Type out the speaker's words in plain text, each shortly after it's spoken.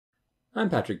I'm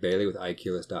Patrick Bailey with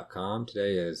iQlist.com.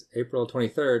 Today is April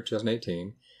 23rd,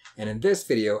 2018, and in this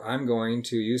video I'm going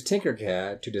to use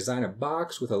Tinkercad to design a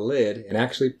box with a lid and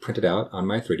actually print it out on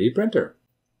my 3D printer.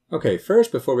 Okay,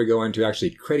 first before we go into actually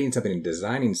creating something and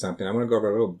designing something, I want to go over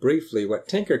a little briefly what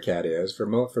Tinkercad is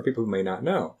for people who may not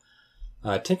know.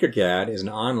 Tinkercad is an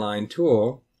online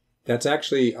tool that's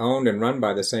actually owned and run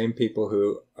by the same people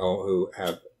who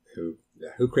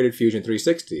created Fusion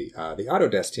 360, the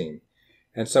Autodesk team.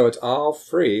 And so it's all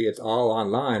free, it's all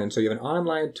online, and so you have an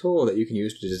online tool that you can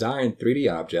use to design 3D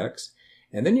objects,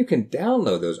 and then you can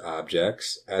download those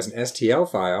objects as an STL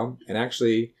file and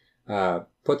actually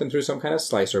put them through some kind of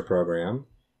slicer program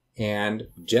and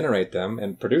generate them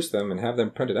and produce them and have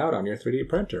them printed out on your 3D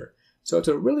printer. So it's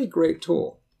a really great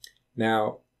tool.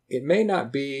 Now, it may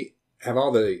not have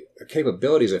all the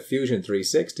capabilities of Fusion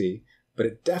 360, but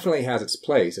it definitely has its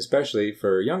place, especially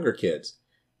for younger kids.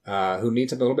 Who need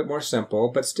something a little bit more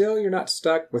simple, but still you're not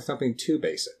stuck with something too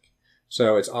basic.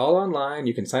 So it's all online.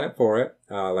 You can sign up for it.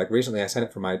 Like recently I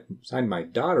signed my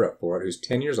daughter up for it, who's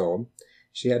 10 years old.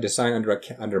 She had to sign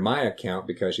under my account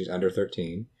because she's under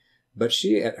 13. But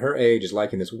she, at her age, is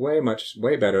liking this way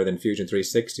better than Fusion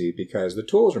 360 because the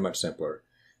tools are much simpler.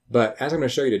 But as I'm going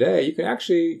to show you today,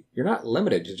 you're not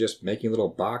limited to just making little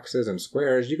boxes and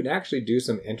squares. You can actually do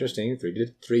some interesting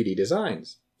 3D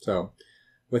designs. So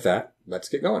with that, let's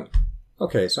get going.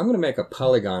 Okay, so I'm going to make a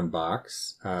polygon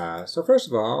box. So first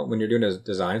of all, when you're doing a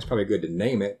design, it's probably good to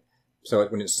name it. So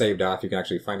when it's saved off, you can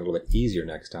actually find it a little bit easier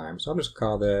next time. So I'll just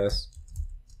call this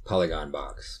polygon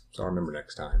box, so I'll remember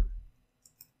next time.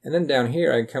 And then down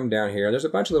here, I can come down here. There's a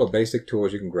bunch of little basic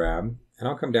tools you can grab. And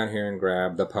I'll come down here and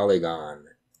grab the polygon.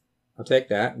 I'll take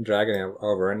that and drag it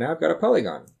over, and now I've got a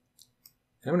polygon.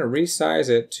 I'm going to resize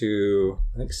it to,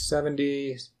 I think,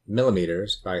 70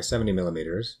 millimeters by 70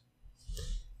 millimeters.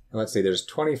 And let's see, there's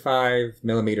 25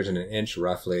 millimeters in an inch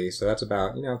roughly, so that's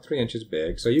about, 3 inches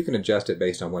big. So you can adjust it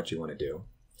based on what you want to do.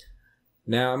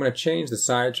 Now I'm going to change the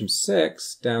size from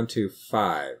 6 down to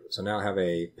 5. So now I have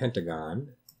a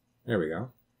pentagon. There we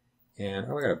go. And, I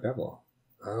got a bevel.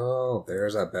 Oh,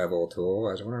 there's a bevel tool.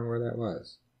 I was wondering where that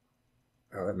was.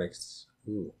 Oh, that makes,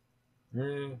 ooh.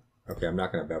 Okay, I'm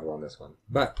not going to bevel on this one.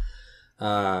 But,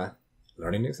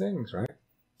 learning new things, right?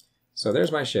 So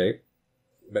there's my shape.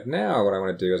 But now what I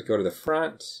want to do is go to the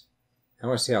front. I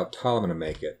want to see how tall I'm going to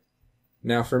make it.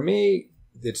 Now for me,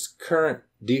 its current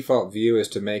default view is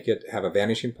to make it have a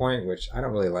vanishing point, which I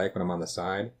don't really like when I'm on the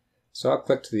side. So I'll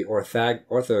click to the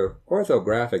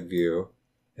orthographic view.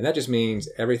 And that just means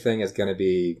everything is going to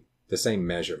be the same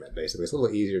measurement, basically. It's a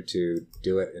little easier to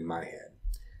do it in my head.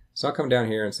 So I'll come down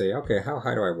here and say, okay, how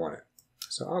high do I want it?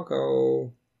 So I'll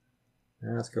go,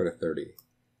 let's go to 30.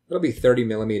 It'll be 30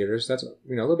 millimeters. That's, a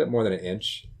little bit more than an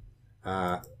inch.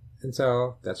 And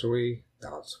so that's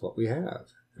what we have.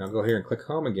 And I'll go here and click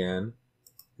home again.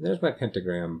 And there's my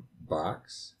pentagram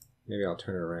box. Maybe I'll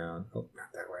turn it around. Oh,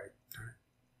 not that way.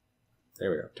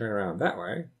 There we go. Turn it around that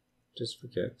way, just for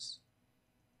kicks.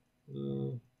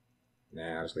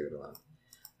 Nah, I'll just leave it alone.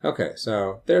 Okay,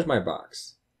 so there's my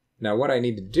box. Now what I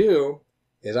need to do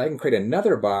is I can create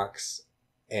another box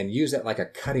and use that like a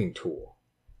cutting tool.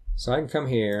 So I can come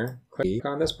here, click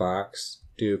on this box,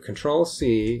 do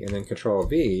Control-C and then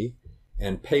Control-V,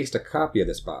 and paste a copy of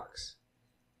this box.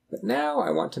 But now I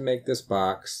want to make this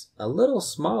box a little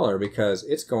smaller because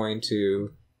it's going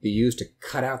to be used to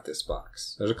cut out this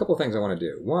box. There's a couple things I want to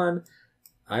do. One,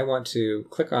 I want to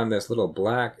click on this little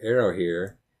black arrow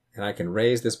here, and I can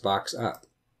raise this box up.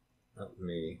 Let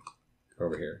me go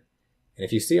over here. And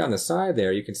if you see on the side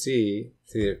there, you can see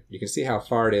how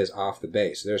far it is off the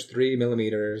base. So there's 3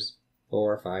 millimeters,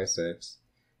 4, 5, 6.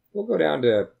 We'll go down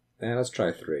to, let's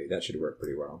try 3. That should work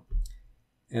pretty well.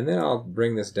 And then I'll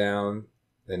bring this down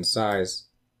in size.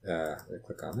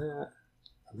 Click on that.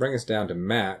 I'll bring this down to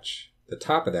match the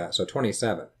top of that, so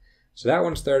 27. So that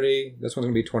one's 30. This one's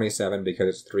going to be 27 because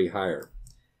it's 3 higher.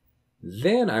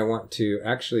 Then I want to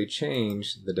actually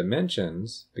change the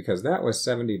dimensions because that was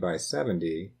 70 by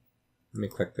 70. Let me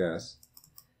click this.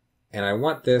 And I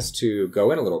want this to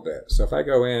go in a little bit. So if I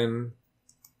go in,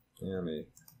 click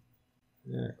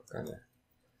on there.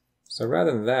 So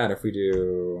rather than that, if we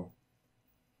do,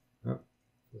 looks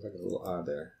like it's a little odd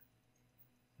there.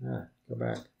 Go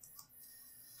back.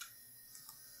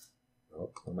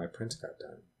 Oh, my prints got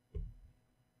done.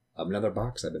 Another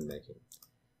box I've been making.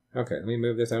 Okay, let me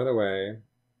move this out of the way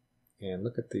and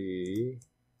look at the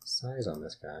size on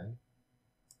this guy.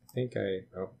 I think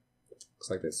looks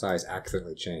like the size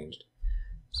accidentally changed.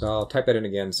 So I'll type that in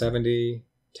again, 70,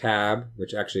 tab,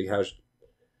 which actually has,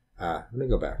 let me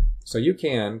go back. So you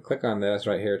can click on this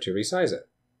right here to resize it.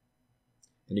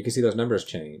 And you can see those numbers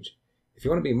change. If you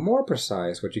want to be more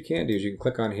precise, what you can do is you can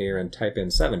click on here and type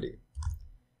in 70.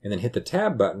 And then hit the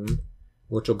tab button,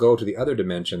 which will go to the other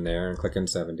dimension there, and click on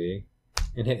 70,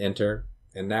 and hit enter,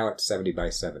 and now it's 70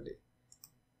 by 70.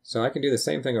 So I can do the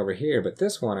same thing over here, but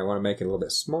this one I want to make it a little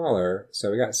bit smaller. So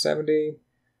we got 70.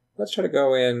 Let's try to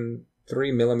go in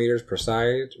 3 millimeters per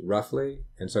side, roughly.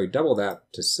 And so we double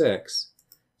that to 6.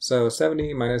 So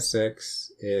 70 minus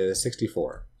 6 is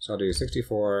 64. So I'll do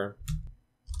 64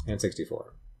 and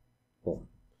 64. Boom.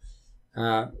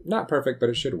 Not perfect, but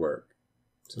it should work.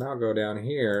 So now I'll go down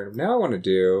here. Now what I want to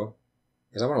do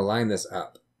is I want to line this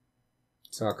up.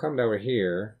 So I'll come over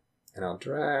here and I'll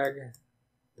drag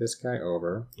this guy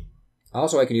over.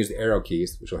 Also, I can use the arrow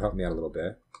keys, which will help me out a little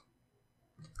bit.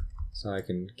 So I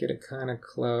can get it kind of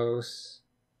close.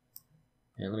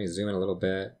 And let me zoom in a little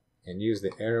bit and use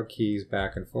the arrow keys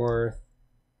back and forth.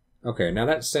 Okay, now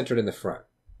that's centered in the front.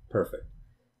 Perfect.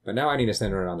 But now I need to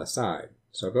center it on the side.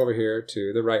 So I'll go over here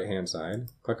to the right-hand side,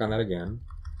 click on that again,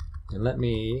 and let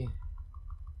me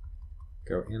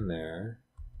go in there.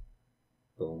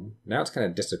 Boom. Now it's kind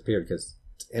of disappeared because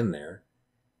it's in there.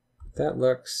 That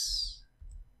looks,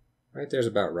 right there's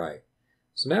about right.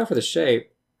 So now for the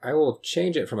shape, I will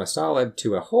change it from a solid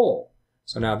to a hole.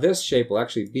 So now this shape will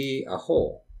actually be a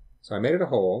hole. So I made it a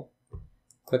hole,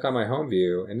 click on my home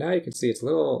view, and now you can see it's a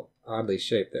little oddly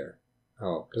shaped there.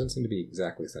 Oh, it doesn't seem to be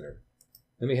exactly centered.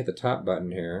 Let me hit the top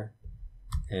button here,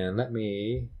 and let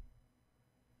me,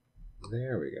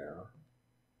 there we go.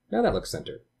 Now that looks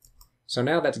centered. So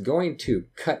now that's going to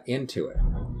cut into it.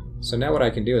 So now what I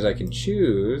can do is I can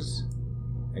choose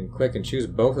and click and choose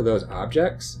both of those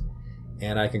objects,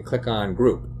 and I can click on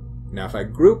group. Now if I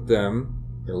group them,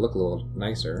 it'll look a little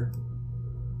nicer.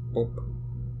 Boom.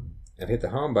 And hit the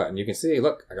home button, you can see,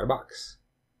 look, I got a box.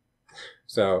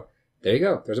 So there you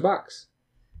go, there's a box.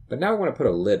 But now I want to put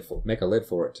a lid for, make a lid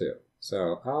for it too.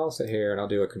 So I'll sit here and I'll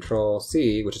do a Control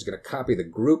C, which is going to copy the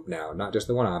group now, not just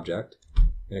the one object,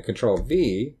 and a Control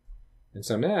V. And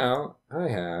so now I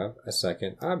have a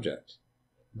second object.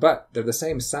 But they're the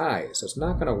same size, so it's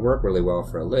not going to work really well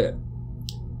for a lid.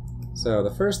 So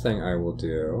the first thing I will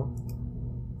do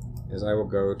is I will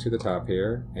go to the top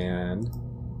here and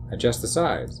adjust the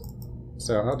size.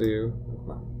 So I'll do,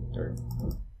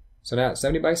 so now it's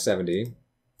 70 by 70.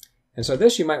 And so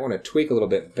this you might want to tweak a little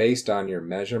bit based on your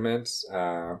measurements.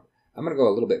 I'm going to go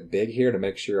a little bit big here to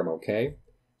make sure I'm okay.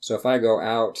 So if I go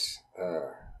out,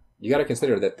 you got to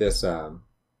consider that this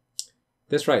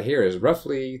this right here is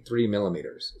roughly 3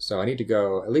 millimeters. So I need to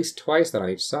go at least twice that on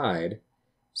each side.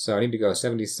 So I need to go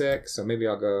 76. So maybe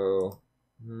I'll go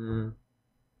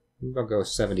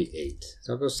 78.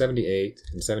 So I'll go 78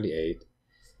 and 78.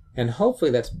 And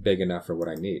hopefully that's big enough for what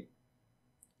I need.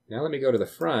 Now let me go to the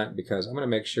front because I'm going to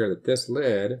make sure that this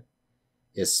lid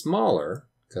is smaller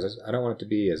because I don't want it to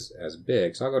be as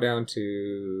big. So I'll go down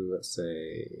to, let's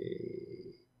say,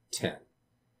 10.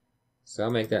 So I'll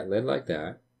make that lid like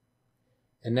that.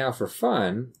 And now for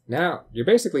fun, now you're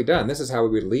basically done. This is how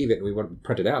we would leave it and we wouldn't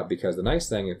print it out because the nice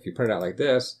thing, if you print it out like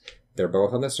this, they're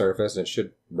both on the surface and it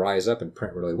should rise up and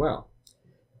print really well.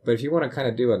 But if you want to kind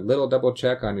of do a little double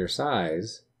check on your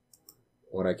size,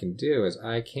 what I can do is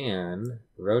I can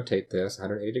rotate this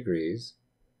 180 degrees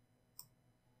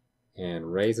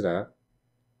and raise it up,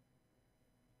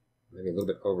 maybe a little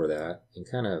bit over that, and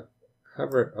kind of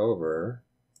hover it over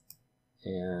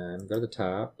and go to the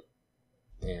top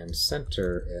and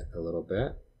center it a little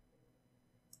bit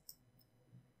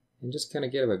and just kind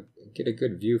of get a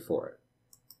good view for it.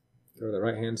 Go to the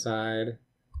right hand side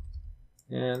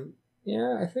and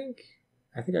yeah, I think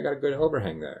I got a good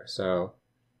overhang there. So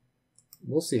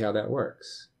we'll see how that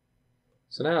works.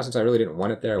 So now since I really didn't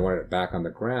want it there, I wanted it back on the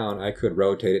ground, I could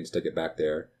rotate it and stick it back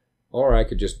there. Or I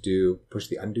could just push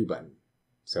the undo button.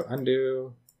 So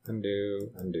undo,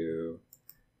 undo, undo,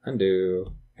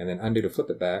 undo, and then undo to flip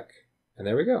it back. And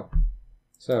there we go.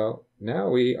 So now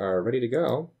we are ready to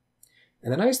go.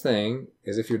 And the nice thing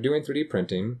is if you're doing 3D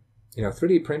printing,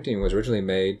 3D printing was originally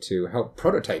made to help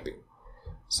prototyping.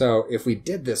 So if we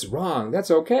did this wrong,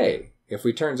 that's okay. If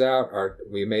we turns out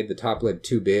we made the top lid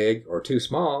too big or too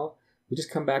small, we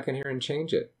just come back in here and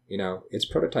change it. It's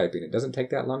prototyping. It doesn't take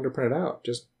that long to print it out.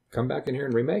 Just come back in here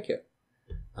and remake it.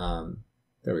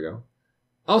 There we go.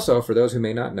 Also, for those who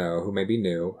may not know, who may be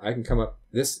new, I can come up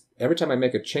every time I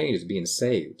make a change, it's being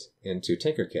saved into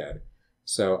Tinkercad.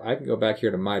 So I can go back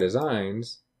here to My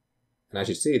Designs, and I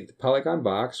should see the polygon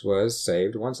box was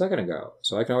saved 1 second ago.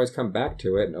 So I can always come back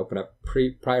to it and open up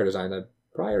prior designs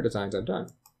I've done.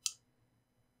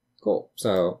 Cool.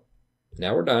 So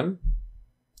now we're done.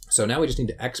 So now we just need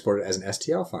to export it as an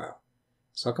STL file.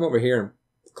 So I'll come over here and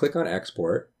click on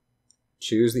Export,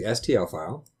 choose the STL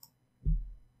file,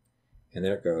 And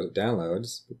there it goes, it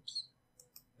downloads. Oops.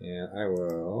 And I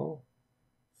will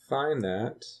find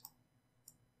that.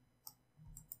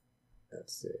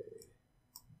 Let's see.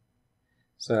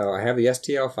 So I have the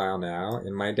STL file now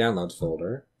in my downloads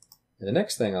folder. And the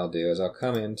next thing I'll do is I'll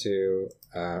come into,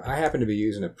 I happen to be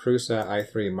using a Prusa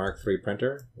i3 Mark III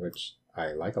printer, which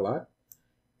I like a lot.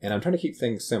 And I'm trying to keep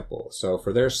things simple. So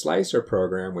for their slicer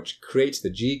program, which creates the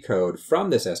G code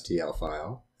from this STL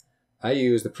file, I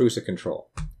use the Prusa control,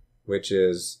 which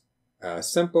is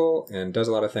simple and does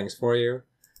a lot of things for you.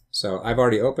 So I've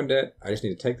already opened it. I just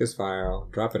need to take this file,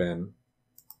 drop it in,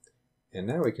 and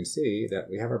now we can see that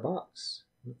we have our box.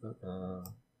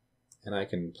 And I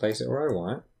can place it where I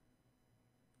want.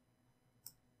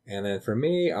 And then for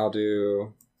me, I'll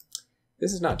do,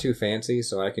 this is not too fancy,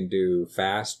 so I can do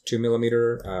fast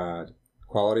 2mm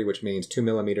quality, which means 2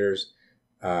 millimeters,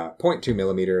 0.2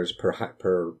 millimeters per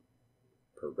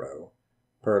row,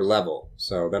 per level.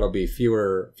 So that'll be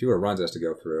fewer runs has to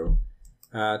go through.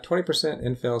 20%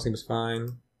 infill seems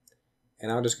fine.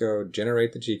 And I'll just go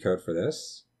generate the G code for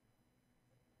this.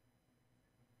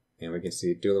 And we can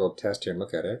see, do a little test here and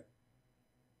look at it.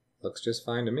 Looks just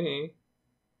fine to me.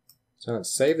 So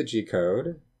let's save the G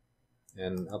code.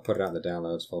 And I'll put it out in the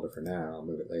downloads folder for now. I'll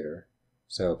move it later.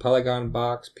 So polygon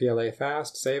box, PLA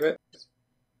fast, save it.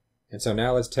 And so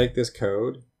now let's take this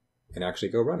code and actually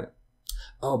go run it.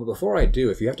 Oh, but before I do,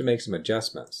 if you have to make some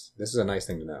adjustments, this is a nice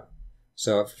thing to know.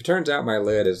 So if it turns out my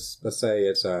lid is, let's say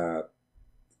it's a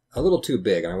little too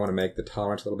big and I want to make the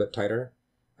tolerance a little bit tighter,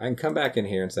 I can come back in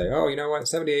here and say, oh, you know what,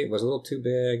 78 was a little too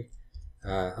big.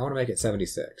 I want to make it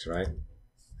 76, right?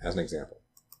 As an example.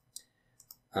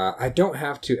 I don't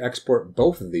have to export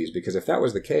both of these because if that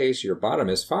was the case, your bottom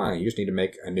is fine. You just need to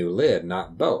make a new lid,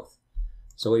 not both.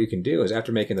 So what you can do is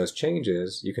after making those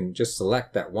changes, you can just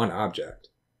select that one object.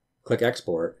 Click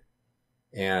export,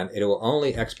 and it will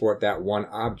only export that one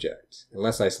object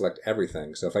unless I select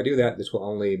everything. So if I do that, this will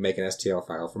only make an STL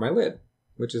file for my lid,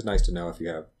 which is nice to know if you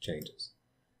have changes.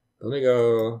 But let me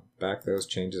go back those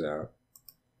changes out,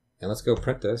 and let's go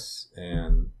print this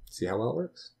and see how well it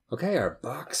works. Okay, our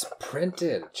box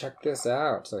printed. Check this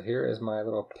out. So here is my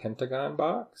little pentagon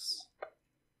box.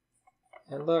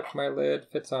 And look, my lid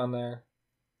fits on there.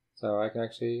 So I can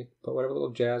actually put whatever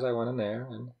little jazz I want in there,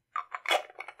 and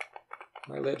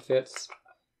my lid fits.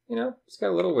 You know, it's got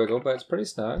a little wiggle, but it's pretty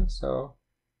snug. So,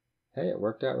 hey, it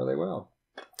worked out really well.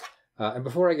 And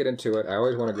before I get into it, I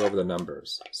always want to go over the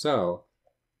numbers. So,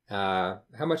 how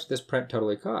much did this print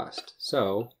totally cost?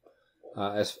 So,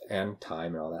 and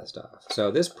time and all that stuff.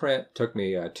 So this print took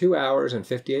me 2 hours and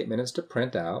 58 minutes to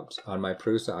print out on my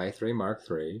Prusa i3 Mark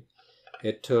III.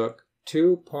 It took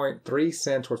 2.3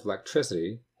 cents worth of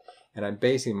electricity, and I'm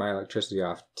basing my electricity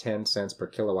off 10 cents per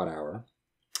kilowatt hour.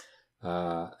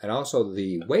 And also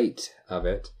the weight of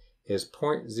it is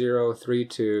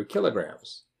 0.032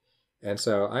 kilograms. And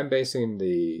so I'm basing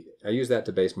I use that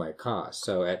to base my cost.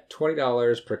 So at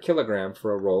 $20 per kilogram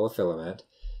for a roll of filament,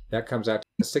 that comes out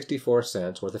to 64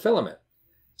 cents worth of filament.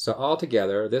 So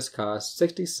altogether, this costs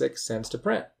 66 cents to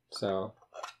print. So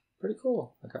pretty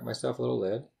cool. I got myself a little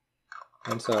lid.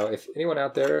 And so if anyone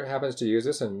out there happens to use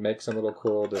this and make some little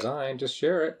cool design, just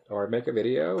share it or make a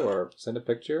video or send a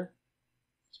picture.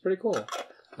 It's pretty cool.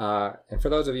 And for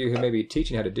those of you who may be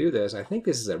teaching how to do this, I think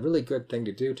this is a really good thing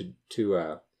to do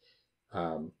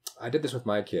I did this with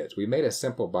my kids. We made a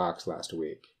simple box last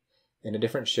week in a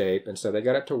different shape, and so they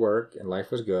got it to work and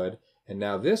life was good. And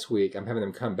now this week I'm having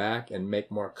them come back and make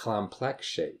more complex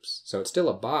shapes. So it's still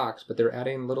a box, but they're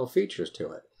adding little features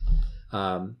to it.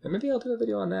 And maybe I'll do a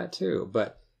video on that too.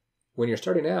 But when you're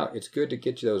starting out, it's good to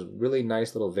get you those really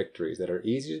nice little victories that are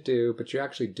easy to do, but you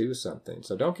actually do something.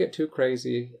 So don't get too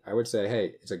crazy. I would say,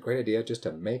 hey, it's a great idea just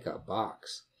to make a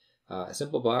box, a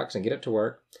simple box, and get it to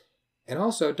work. And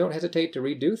also don't hesitate to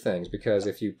redo things, because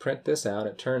if you print this out,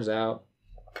 it turns out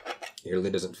your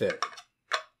lid doesn't fit,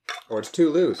 or it's too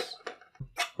loose,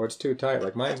 or it's too tight.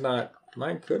 Like mine's not.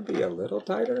 Mine could be a little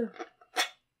tighter.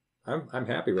 I'm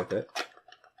happy with it.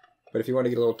 But if you want to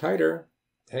get a little tighter,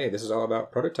 hey, this is all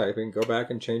about prototyping. Go back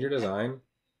and change your design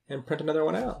and print another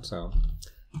one out. So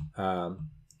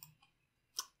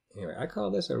anyway, I call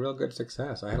this a real good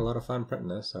success. I had a lot of fun printing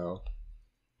this, so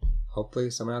hopefully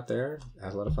someone out there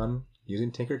has a lot of fun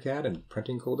using Tinkercad and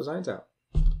printing cool designs out.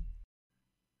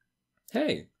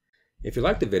 Hey, if you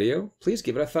liked the video, please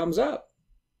give it a thumbs up.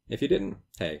 If you didn't,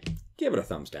 hey, give it a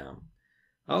thumbs down.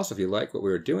 Also, if you like what we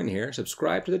were doing here,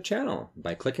 subscribe to the channel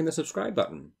by clicking the subscribe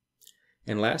button.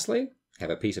 And lastly,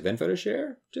 have a piece of info to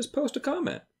share? Just post a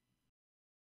comment.